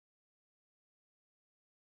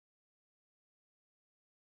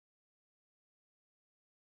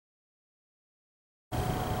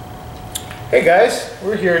Hey guys,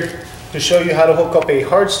 we're here to show you how to hook up a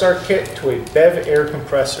hard start kit to a BEV air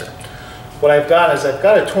compressor. What I've got is I've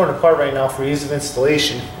got it torn apart right now for ease of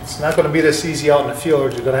installation. It's not going to be this easy out in the field, or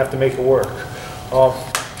you're going to have to make it work.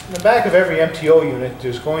 In the back of every MTO unit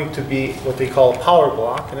there's going to be what they call a power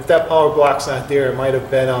block, and if that power block's not there, it might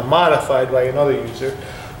have been modified by another user,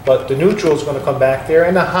 but the neutral is going to come back there,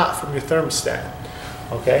 and the hot from your thermostat.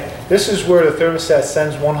 Okay, this is where the thermostat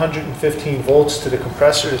sends 115 volts to the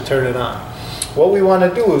compressor to turn it on. What we want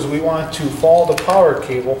to do is we want to follow the power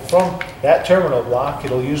cable from that terminal block.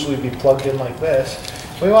 It'll usually be plugged in like this.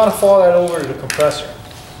 We want to follow that over to the compressor.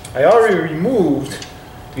 I already removed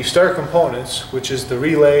the start components, which is the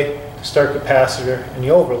relay, the start capacitor, and the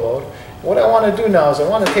overload. What I want to do now is I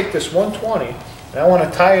want to take this 120 and I want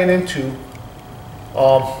to tie it into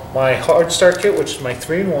my hard start kit, which is my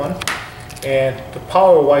 3-in-1, and the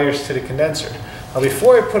power wires to the condenser. Now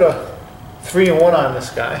before I put a 3-in-1 on this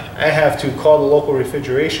guy, I have to call the local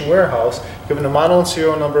refrigeration warehouse, give them the model and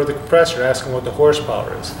serial number of the compressor, asking what the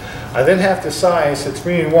horsepower is. I then have to size the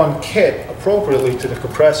 3-in-1 kit appropriately to the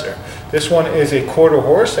compressor. This one is a 1/4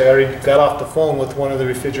 horse. I already got off the phone with one of the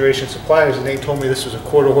refrigeration suppliers and they told me this was a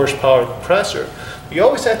 1/4 horsepower compressor. But you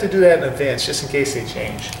always have to do that in advance just in case they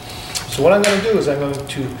change. So what I'm going to do is I'm going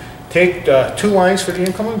to take 2 lines for the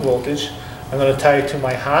incoming voltage. I'm going to tie it to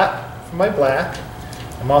my hot from my black.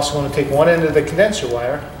 I'm also going to take one end of the condenser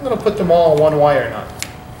wire. I'm going to put them all on one wire nut.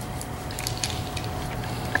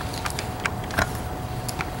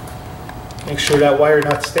 Make sure that wire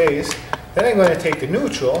nut stays. Then I'm going to take the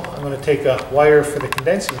neutral. I'm going to take a wire for the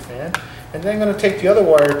condensing fan, and then I'm going to take the other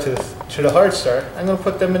wire to the hard start. I'm going to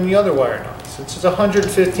put them in the other wire nut. Since it's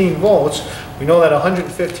 115 volts, we know that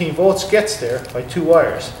 115 volts gets there by 2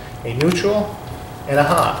 wires, a neutral and a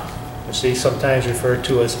hot, which they sometimes refer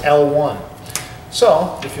to as L1.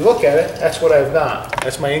 So, if you look at it, that's what I've got.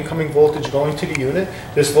 That's my incoming voltage going to the unit.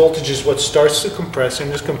 This voltage is what starts the compressor,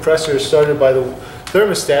 and this compressor is started by the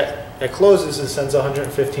thermostat that closes and sends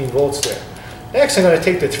 115 volts there. Next, I'm going to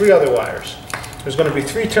take the 3 other wires. There's going to be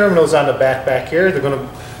 3 terminals on the back here. They're going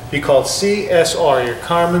to be called CSR, your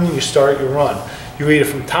Carmen, your start, your run. You read it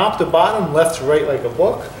from top to bottom, left to right like a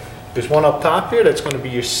book. There's one up top here that's going to be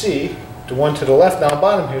your C. The one to the left down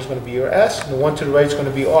bottom here is going to be your S, and the one to the right is going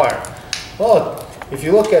to be R. Well, if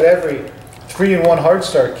you look at every 3-in-1 hard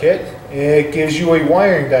start kit, it gives you a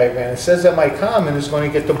wiring diagram. It says that my common is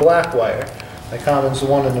going to get the black wire. My common is the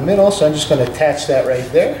one in the middle, so I'm just going to attach that right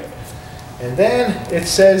there. And then it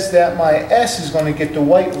says that my S is going to get the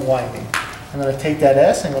white winding. I'm going to take that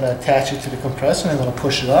S, I'm going to attach it to the compressor, and I'm going to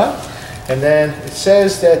push it up. And then it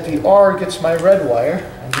says that the R gets my red wire.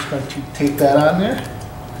 I'm just going to tape that on there,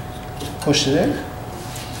 push it in,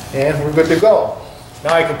 and we're good to go.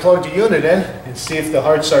 Now I can plug the unit in and see if the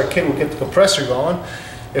hard start kit will get the compressor going.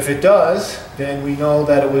 If it does, then we know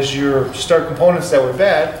that it was your start components that were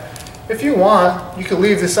bad. If you want, you can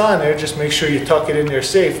leave this on there, just make sure you tuck it in there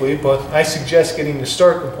safely, but I suggest getting the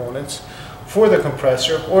start components for the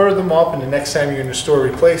compressor, order them up, and the next time you're in the store,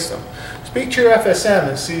 replace them. Speak to your FSM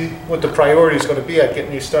and see what the priority is going to be at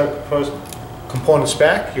getting your start components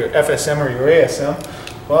back, your FSM or your ASM.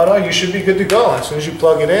 Well, you should be good to go. As soon as you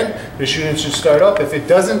plug it in, this unit should start up. If it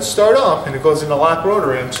doesn't start up and it goes into lock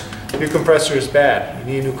rotor amps, your compressor is bad. You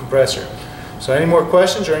need a new compressor. So any more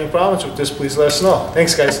questions or any problems with this, please let us know.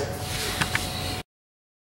 Thanks, guys.